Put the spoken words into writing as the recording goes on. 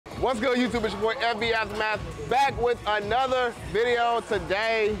What's good, YouTube? It's your boy Fbaftermath back with another video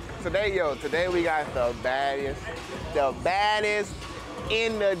today. Today we got the baddest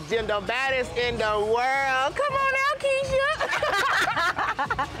in the gym, the baddest in the world. Come on out, Keisha.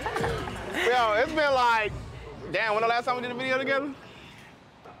 Yo, it's been like, damn, when the last time we did a video together?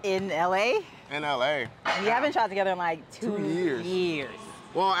 In LA? In LA. We haven't shot together in like two years.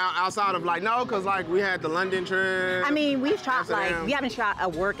 Well, outside of like, no, cause like we had the London trip. I mean, we've shot like, we haven't shot a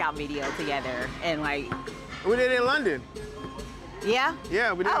workout video together and like. We did it in London. Yeah?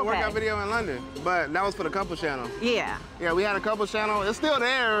 Yeah, we did a workout video in London, but that was for the couple channel. Yeah. Yeah, we had a couple channel. It's still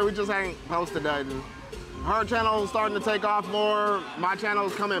there, we just ain't posted that. Her channel is starting to take off more. My channel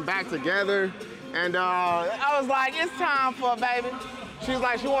is coming back together. And I was like, it's time for a baby. She's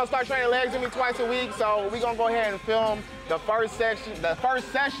like, she wants to start training legs with me twice a week, so we're gonna go ahead and film the first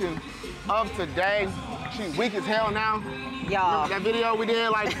session of today. She's weak as hell now. Y'all. That video we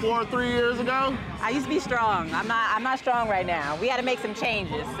did like 3 years ago? I used to be strong. I'm not strong right now. We had to make some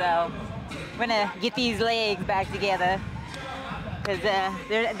changes, so we're gonna get these legs back together because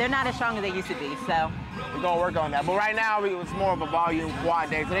they're not as strong as they used to be, so. We're gonna work on that. But right now, it's more of a volume quad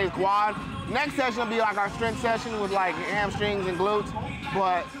day. Today's quad. Next session will be like our strength session with like hamstrings and glutes,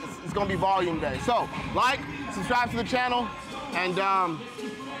 but it's gonna be volume day. So, like, subscribe to the channel, and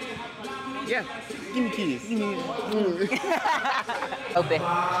yeah, give me keys. Open.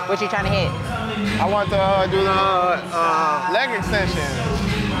 What you trying to hit? I want to do the leg extension.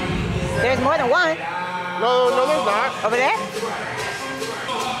 There's more than one. No, there's not. Over there?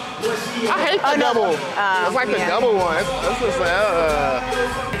 I hate the double. It's like the double one. It's just like,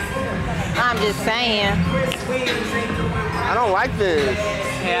 I'm just saying. I don't like this.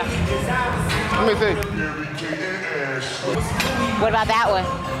 Yeah. Let me see. What about that one?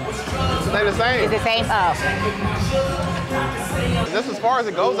 They're the same. Is it the same? Oh. Is this as far as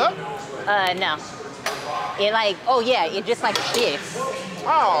it goes up? No. It like, oh yeah, it just like shifts.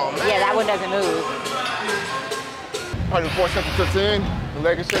 Oh, man. Yeah, that one doesn't move. 104 sets of 15, the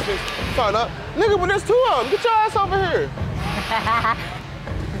leg extensions. Turn up. Nigga, but there's 2 of them. Get your ass over here.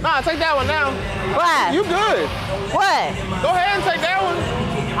 Nah, take that one now. What? You good. What? Go ahead and take that one.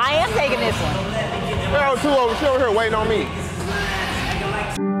 I am taking this one. There are 2 over here waiting on me.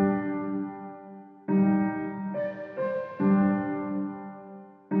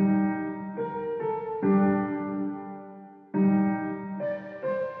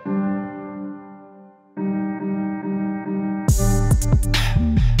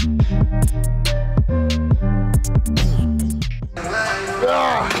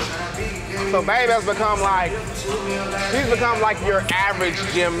 So babe has become like, she's become like your average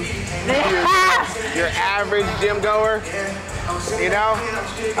gym, your average gym goer, you know?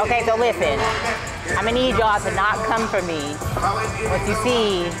 Okay, so listen, I'm gonna need y'all to not come for me once you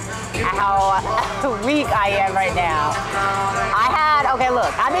see how weak I am right now. Okay,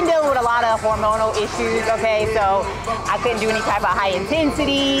 look, I've been dealing with a lot of hormonal issues, okay? So I couldn't do any type of high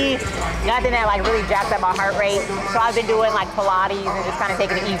intensity, nothing that like really jacks up my heart rate. So I've been doing like Pilates and just kind of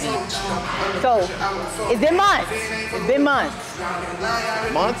taking it easy. So it's been months. It's been months.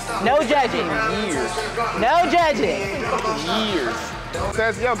 Months? No judging. Years. No judging. Years.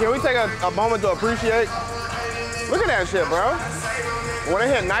 Says, yo, can we take a moment to appreciate? Look at that shit, bro. When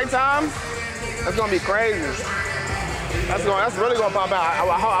it hit nighttime, that's gonna be crazy. That's really gonna pop out.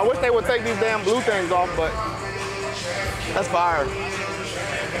 I wish they would take these damn blue things off, but that's fire.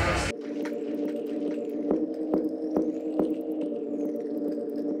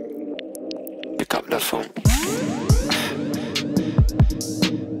 Pick up the phone.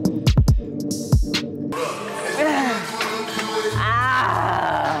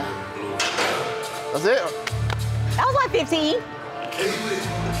 That's it? That was like 15.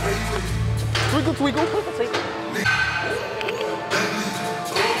 Twinkle, twinkle. Twinkle, twinkle.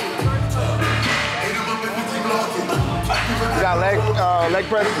 We got leg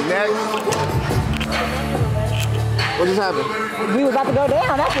press next. What just happened? We was about to go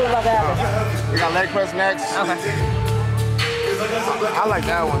down. That's what was about to happen. We got leg press next. Okay. I like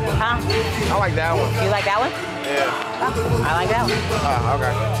that one. Huh? I like that one. You like that one? Yeah. Oh, I like that one.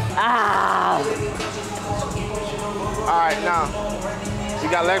 Okay. Ah. All right, now, you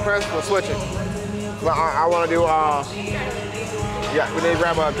got leg press, we're switching. But I want to do, yeah, we need to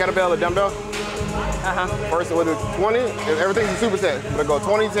grab a kettlebell, a dumbbell. First, we'll do 20, everything's a superset. We'll go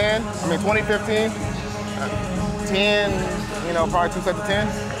 20, 10, 20, 15, 10, you know, probably 2 sets of 10.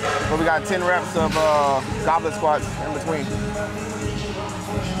 But we got 10 reps of goblet squats in between.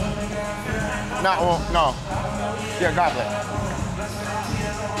 No. Yeah, goblet.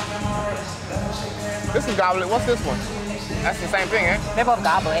 This is goblet. What's this one? That's the same thing, eh? They're both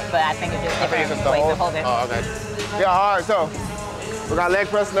goblet, but I think it's just different ways to hold it. Oh, okay. Yeah, all right, so we got leg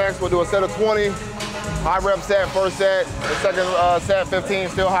press next. We'll do a set of 20. High rep set, first set. The second set, 15,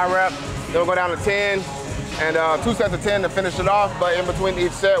 still high rep. Then we'll go down to 10. And 2 sets of 10 to finish it off. But in between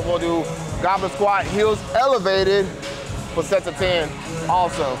each set, we'll do goblet squat, heels elevated for sets of 10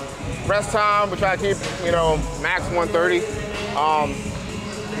 also. Rest time, we try to keep, you know, max 130.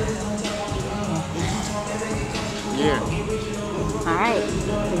 Yeah. All right,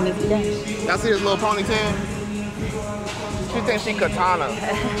 we need to be done. Y'all see this little ponytail? She thinks she Katana.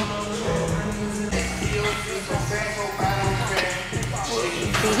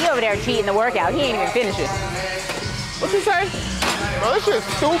 See, he over there cheating the workout. He ain't even finished it. What you say? Bro, this shit's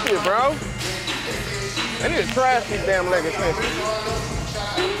stupid, bro. They need to trash these damn leg extensions.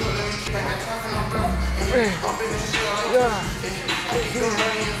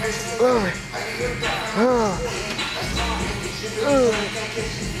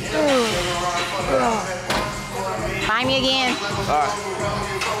 Find me again. All right.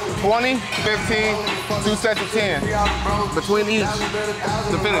 20, 15, 2 sets of 10. Between each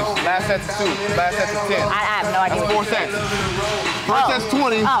to finish. Last set's 2. Last set's 10. I have no idea. That's 4 sets. First set's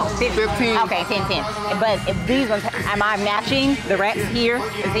 20. Oh, 15. Okay, 10, 10. But if these ones, am I matching the reps here?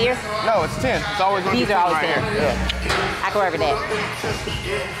 Is here? No, it's 10. It's always These are always 10. Yeah. I can work with that.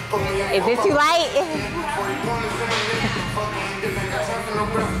 Is this too light?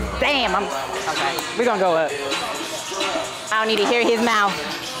 Damn, okay. We're gonna go up. I don't need to hear his mouth.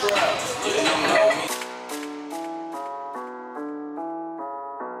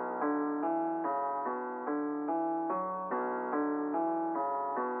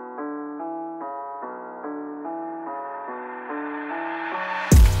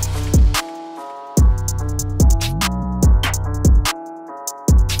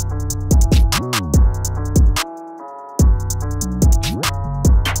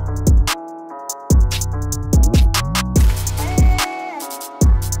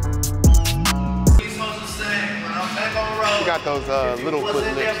 Those little foot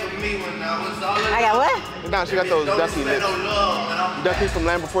lips. I got what? No, she got those ducky lips. Ducky from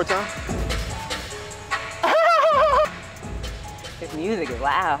Land Before Time. This music is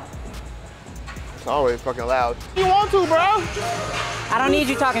loud. It's always fucking loud. You want to, bro? I don't need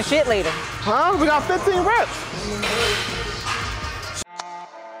you talking shit later. Huh? We got 15 reps.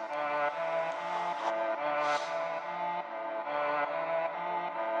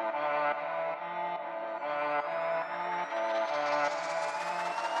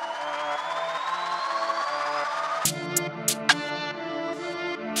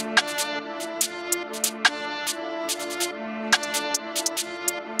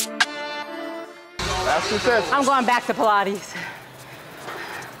 That's 2 sets. I'm going back to Pilates.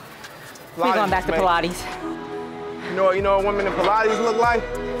 We're going back to Pilates. You know what women in Pilates look like?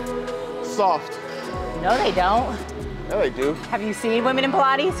 Soft. No, they don't. Yeah, they do. Have you seen women in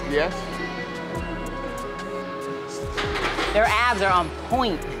Pilates? Yes. Their abs are on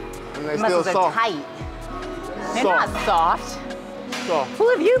point. And they muscles still soft. are tight. They're Soft. not soft. Soft. Who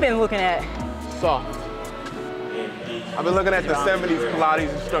have you been looking at? Soft. I've been looking at the 70s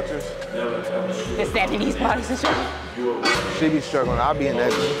Pilates instructors. The 70s Pilates instructor? She be struggling. I'll be in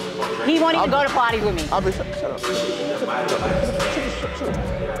that. He won't even go to Pilates with me. I'll be, shut up.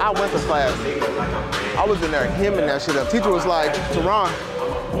 I went to class. I was in there hemming that shit up. Teacher was like, Teron,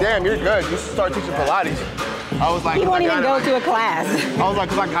 damn, you're good. You should start teaching Pilates. I was like, he won't even go to a class. I was like,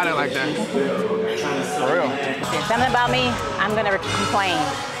 cause I got it like that. For real. Something about me, I'm gonna complain.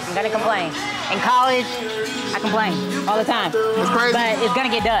 I'm gonna complain. In college, I complain all the time. It's crazy. But it's gonna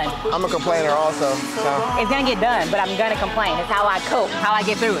get done. I'm a complainer also. So. It's gonna get done, but I'm gonna complain. It's how I cope, how I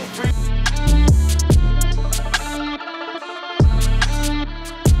get through it.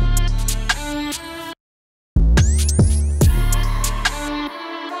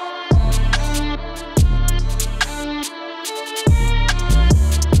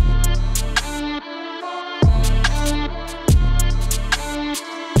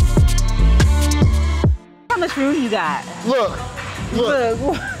 How much room you got? Look.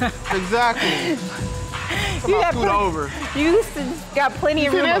 Exactly. You got scoot over. You got plenty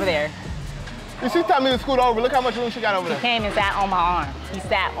of room over there. You see, tell me to scoot over. Look how much room she got over there. He came and sat on my arm. He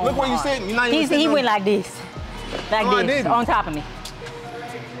sat on Look my where you arm. sitting. You're not even sitting He on... went like this. Like No, I this, didn't. on top of me.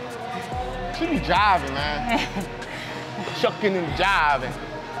 She be jiving, man. Shucking and jiving.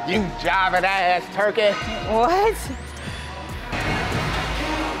 You jiving ass turkey. What?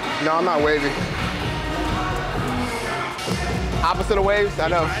 No, I'm not wavy. Opposite of waves? I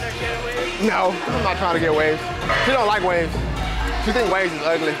know. No, I'm not trying to get waves. She don't like waves. She think waves is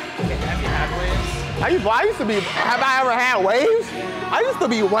ugly. Have you had waves? I used to be, have I ever had waves? I used to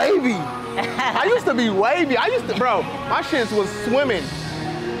be wavy. I used to be wavy. Bro, my shits was swimming.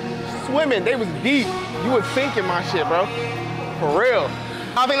 Swimming, they was deep. You would sink in my shit, bro. For real.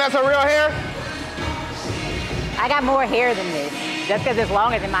 I think that's her real hair? I got more hair than this. Just because it's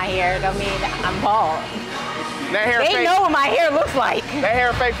longer than my hair don't mean I'm bald. That hair They fake. know what my hair looks like. That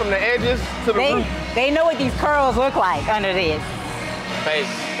hair fake from the edges to the root. They know what these curls look like under this. Fake.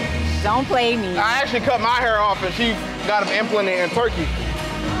 Don't play me. I actually cut my hair off and she got them implanted in Turkey.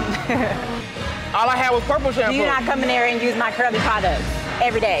 All I had was purple shampoo. Do you not come in there and use my curly products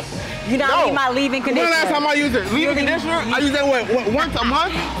every day? You not need my leave-in conditioner. When the last time I used it? Leave-in conditioner? I use that what, once a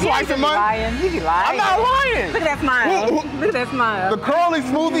month? Twice a month? You be lying. I'm not lying. Look at that smile. Look at that smile. The curly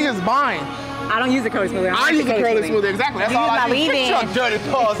smoothie is mine. I don't use the curly smoothie. I use the curly smoothie, exactly. That's all I use. Get your dirty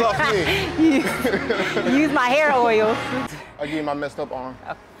paws off me. Use my hair oil. I'll give you my messed up arm.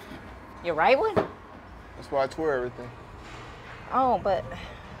 Your right one? That's why I twirl everything. Oh, but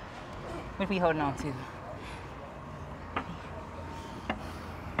what are we holding on to?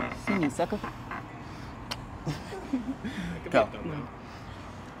 See me, sucker. Go.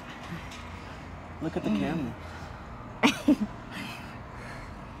 Look at the camera. Are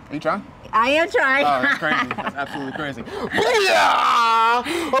you trying? I am trying. Oh, that's crazy. That's absolutely crazy. Yeah! A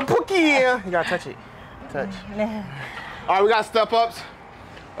pookie! You gotta touch it. Touch. All right, we got step ups.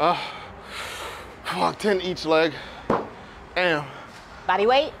 10 each leg. Damn. Body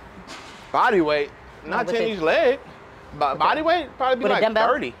weight? Body weight? Not 10 each leg. Body weight? Probably be With like a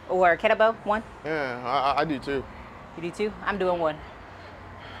dumbbell 30. Or a kettlebell, one? Yeah, I do too. You do too? I'm doing one.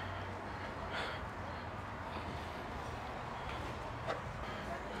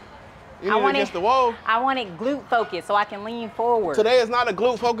 You need against the wall. I want it glute focused so I can lean forward. Today is not a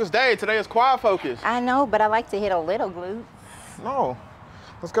glute focused day. Today is quad focused. I know, but I like to hit a little glute. No.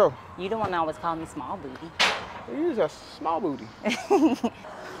 Let's go. You the one that always call me small booty. You just small booty.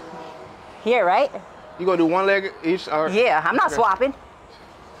 Here, right? You gonna do one leg each? Yeah, I'm not swapping.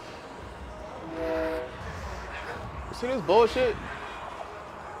 See this bullshit?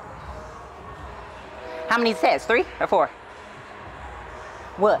 How many sets? 3 or 4?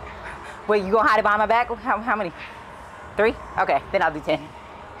 What? Wait, you gonna hide it behind my back? How many? 3? Okay, then I'll do 10.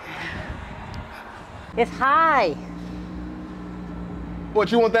 It's high. What,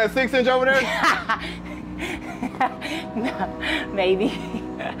 you want that 6-inch over there? No, maybe.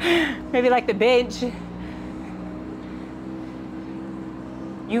 Maybe like the bench.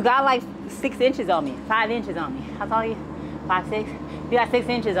 You got like 6 inches on me, 5 inches on me. How tall are you? 5, 6? You got 6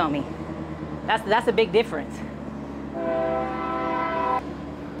 inches on me. That's a big difference.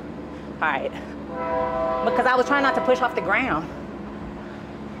 All right. Because I was trying not to push off the ground.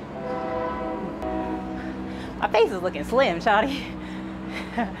 My face is looking slim, shawty.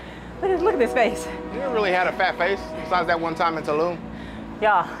 Look at this face. You never really had a fat face besides that one time in Tulum.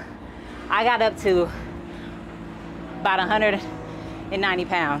 Y'all, I got up to about 190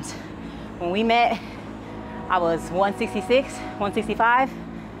 pounds. When we met, I was 166, 165.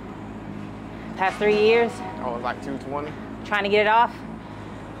 Past 3 years. I was like 220. Trying to get it off.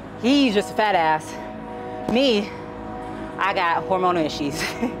 He's just a fat ass. Me, I got hormonal issues.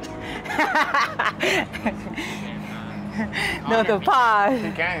 No, the pause.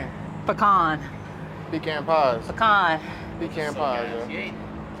 Pecan. Pecan. Pecan pies. Pecan. Pecan pies, yeah.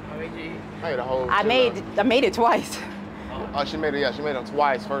 I ate a whole I made it twice. Oh, she made them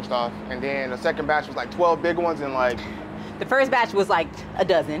twice, first off. And then the second batch was like 12 big ones and like... The first batch was like a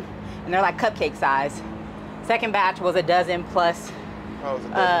dozen, and they're like cupcake size. Second batch was a dozen plus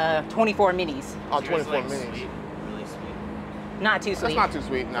 24 minis. Oh, 24 like minis. Sweet? Really sweet. Not too sweet. That's not too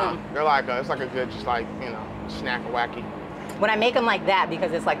sweet, no. They're like, it's like a good, just like, you know, snack wacky. When I make them like that,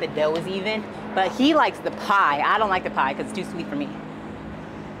 because it's like the dough is even, but he likes the pie. I don't like the pie because it's too sweet for me.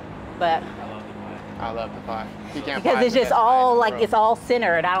 But I love the pie. Pecan because pie it's is the just best all pie, like, bro. it's all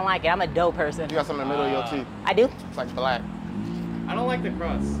centered. I don't like it. I'm a dough person. You got something in the middle of your teeth. I do? It's like black. I don't like the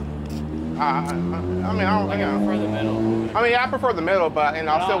crust. I mean, I don't think I prefer the middle. I mean, I prefer the middle, but and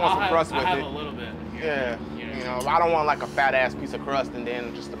I still want some crust with I have it. a little bit. Yeah, you know, I don't want like a fat ass piece of crust and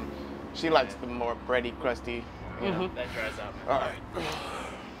then just she likes the more bready, crusty. You know. That dries out. All right.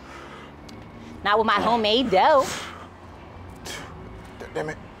 Not with my homemade dough. Damn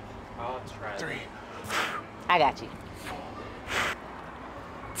it. I'll try 3. I got you.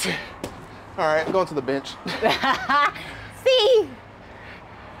 All right, going to the bench. See?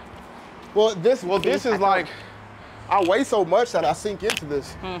 Well, this is like, I weigh so much that I sink into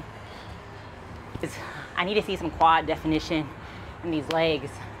this. I need to see some quad definition in these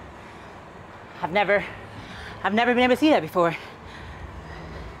legs. I've never been able to see that before.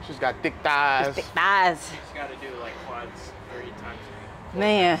 She's got thick thighs. Thick thighs. Just gotta do like quads 3 times a week.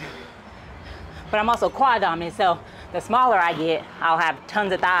 Man. But I'm also quad dominant, so the smaller I get, I'll have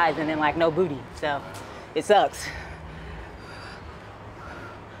tons of thighs and then like no booty. So it sucks.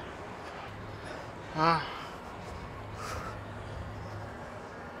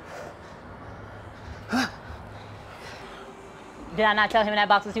 Did I not tell him that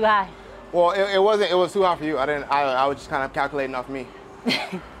box was too high? Well, it wasn't. It was too high for you. I was just kind of calculating off me.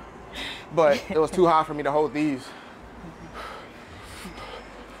 But it was too high for me to hold these.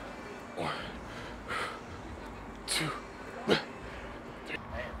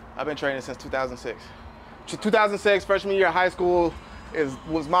 I've been training since 2006. 2006, freshman year of high school,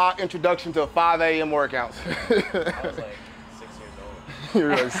 was my introduction to 5 a.m. workouts. I was like 6 years old. You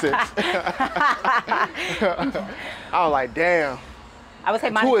were like 6. I was like, damn. I would say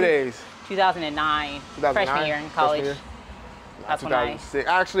mine 2 days. 2009, freshman year in college. That's when 2006.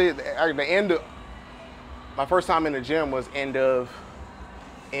 Actually, the end of my first time in the gym was end of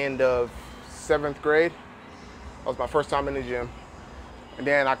 7th grade. That was my first time in the gym. And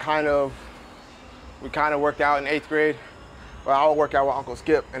then we kind of worked out in 8th grade. Well, I would work out with Uncle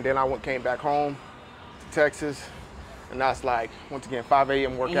Skip, and then I came back home to Texas, and that's like, once again, 5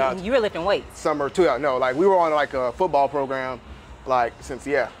 a.m. workouts. You were lifting weights. Summer too. No, like we were on like a football program, like since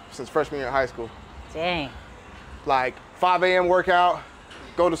freshman year of high school. Dang. Like 5 a.m. workout,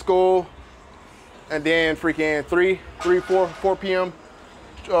 go to school, and then freaking 4 p.m.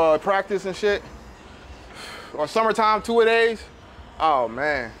 Practice and shit. Or summertime, 2 a days. Oh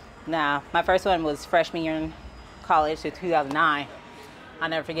man. Nah, my first one was freshman year in college, so 2009. I'll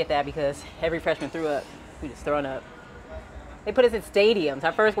never forget that because every freshman threw up. We just throwing up. They put us in stadiums.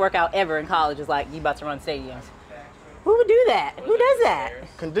 Our first workout ever in college was like, you about to run stadiums. Who would do that? Who does that?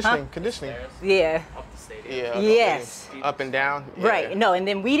 Conditioning. Yeah. Up the stadium. Yeah. Yes. Up and down. Yeah. Right. No, and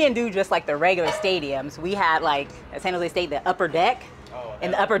then we didn't do just like the regular stadiums. We had like at San Jose State the upper deck. Oh,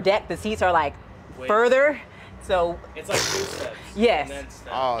 and the upper deck, the seats are like further. So it's like 2 steps. Yes. And then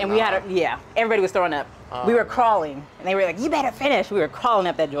steps. Oh, and we had everybody was throwing up. We were crawling, and they were like, "You better finish." We were crawling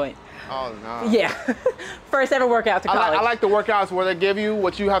up that joint. Oh no. Yeah. First ever workout to college. I like the workouts where they give you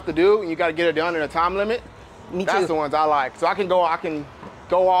what you have to do, and you got to get it done in a time limit. Me That's too. the ones I like. So I can go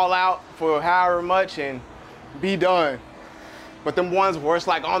all out for however much and be done. But them ones where it's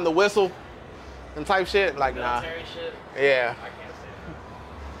like on the whistle and type shit, like nah. Military shit. Yeah. I can't say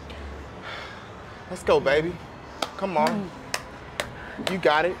Let's go, baby. Come on. You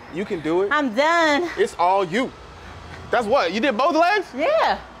got it. You can do it. I'm done. It's all you. That's what? You did both legs?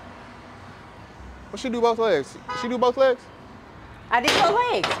 Yeah. What she do both legs? She do both legs? I did both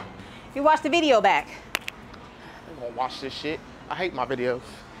legs. You watch the video back. I'm gonna watch this shit. I hate my videos.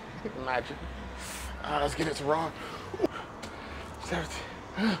 Imagine. Let's get it to Ron.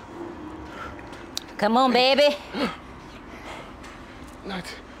 17. Come on, baby.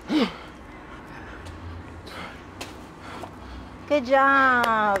 19. Good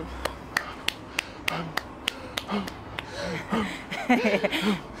job.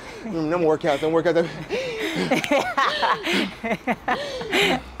 Them workouts.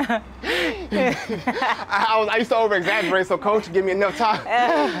 I used to over-exaggerate so coach would give me enough time.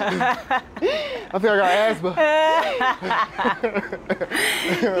 I think I got asthma.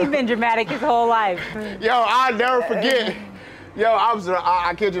 You've been dramatic his whole life. Yo, I'll never forget. Yo,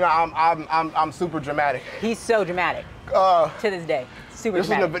 I kid you not, I'm super dramatic. He's so dramatic to this day. Super This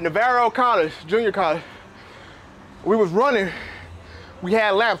dramatic. was Navarro College, junior college. We was running. We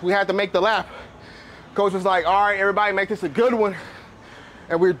had laps. We had to make the lap. Coach was like, all right, everybody make this a good one.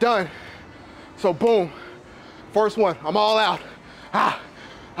 And we're done. So boom, first one, I'm all out.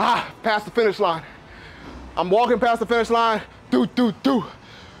 Past the finish line. I'm walking past the finish line, do. Coach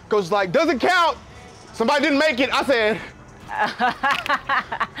was like, doesn't count. Somebody didn't make it. I said,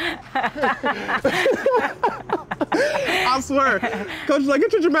 I swear. Coach was like,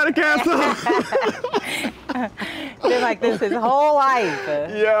 get your dramatic ass up. Been like this his whole life.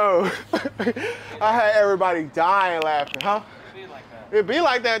 Yo, I had everybody dying laughing, huh? It'd be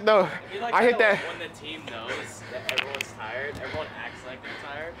like that though. I hit that. When the team knows that everyone's tired, everyone acts like they're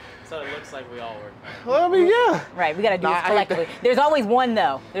tired, so it looks like we all work hard. Well, I mean, yeah. Right, we gotta do Nah, this I hate collectively. There's always one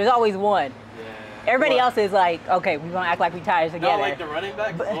though. There's always one. Yeah. Everybody What? else is like, okay, we gonna act like we tired together. No, like the running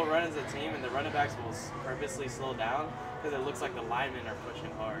backs will run as a team, and the running backs will purposely slow down because it looks like the linemen are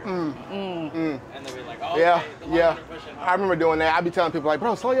pushing hard. And they'll be like, oh, Yeah, okay, the linemen are pushing hard. I remember doing that. I'd be telling people like,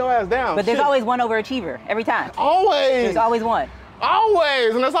 bro, slow your ass down. But there's Shit. always one overachiever every time. Always. There's always one.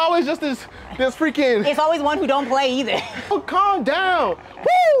 Always, and it's always just this this freaking. It's always one who don't play either. Oh, calm down.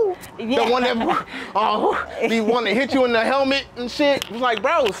 Woo! Yeah. The one that be wanting to hit you in the helmet and shit. It's like,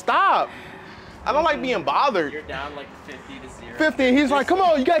 bro, stop. I don't like being bothered. You're down like 50-0. 50, he's like, come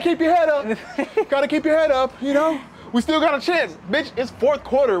on, you gotta keep your head up. Gotta keep your head up, you know? We still got a chance. Bitch, it's fourth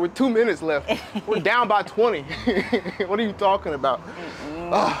quarter with 2 minutes left. We're down by 20. What are you talking about?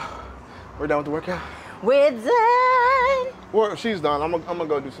 We're done with the workout. We're done. Well, she's done. I'm gonna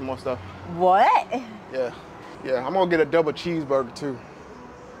go do some more stuff. What? Yeah, I'm gonna get a double cheeseburger too.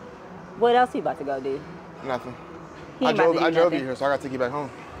 What else you about to go do? Nothing. He I ain't about to do drove you nothing. here, so I gotta take you back home.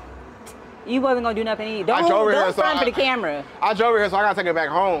 You wasn't gonna do nothing either. I drove her here, Don't so front for the camera. I drove her here, so I gotta take her back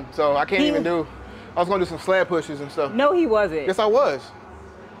home. So I can't even do. I was gonna do some sled pushes and stuff. No, he wasn't. Yes, I was.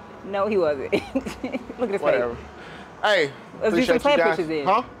 No, he wasn't. Look at his Whatever. face. Hey, Let's do some appreciate sled you guys. pushes then.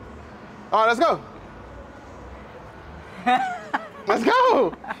 Huh? All right, let's go. Let's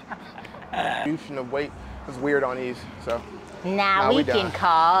go. You shouldn't have waited. It's weird on these, so. Now Nah, we can done.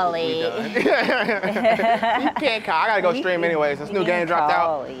 call We it. done. You can't call. I gotta go stream anyways. This new game dropped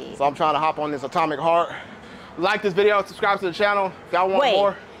out, so I'm trying to hop on this Atomic Heart. Like this video, subscribe to the channel if y'all want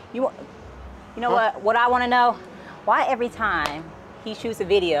more. You know what? What I want to know? Why every time he shoots a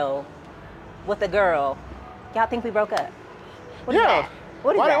video with a girl, y'all think we broke up? What is that?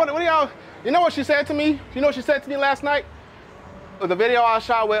 What is that? What do y'all? You know what she said to me? You know what she said to me last night? The video I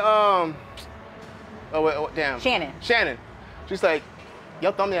shot with damn. Shannon. She's like,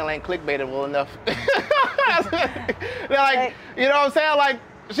 your thumbnail ain't clickbaitable enough. They're like, you know what I'm saying? Like,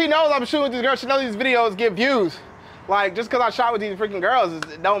 she knows I'm shooting with these girls. She knows these videos get views. Like, just because I shot with these freaking girls,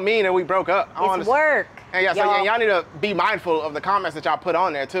 it don't mean that we broke up. It's work. And yeah, so y'all need to be mindful of the comments that y'all put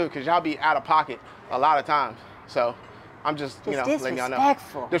on there too, because y'all be out of pocket a lot of times. So I'm just, you know, letting y'all know.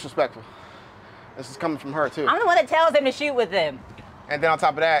 Disrespectful. This is coming from her too. I'm the one that tells him to shoot with them. And then on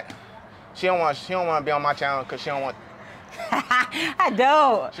top of that, she don't want to be on my channel because she don't want. I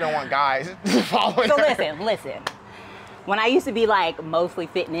don't. She don't want guys following So her. listen. When I used to be like mostly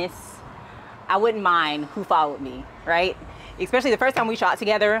fitness, I wouldn't mind who followed me, right? Especially the first time we shot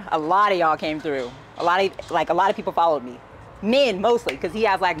together, a lot of y'all came through. A lot of people followed me. Men mostly, because he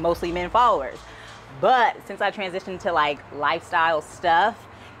has like mostly men followers. But since I transitioned to like lifestyle stuff,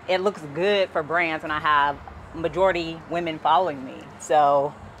 it looks good for brands when I have majority women following me.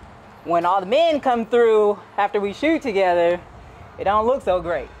 So when all the men come through after we shoot together, it don't look so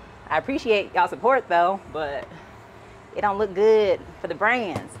great. I appreciate y'all support though, but it don't look good for the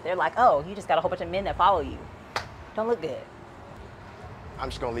brands. They're like, oh, you just got a whole bunch of men that follow you. Don't look good. I'm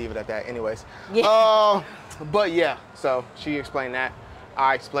just gonna leave it at that anyways. Yeah. But yeah, so she explained that.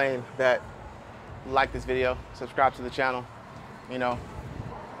 I explained that. Like this video, subscribe to the channel. You know,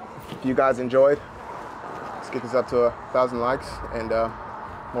 if you guys enjoyed, let's get this up to 1,000 likes and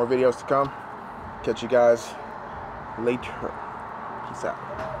more videos to come. Catch you guys later. Peace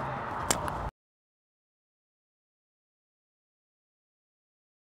out.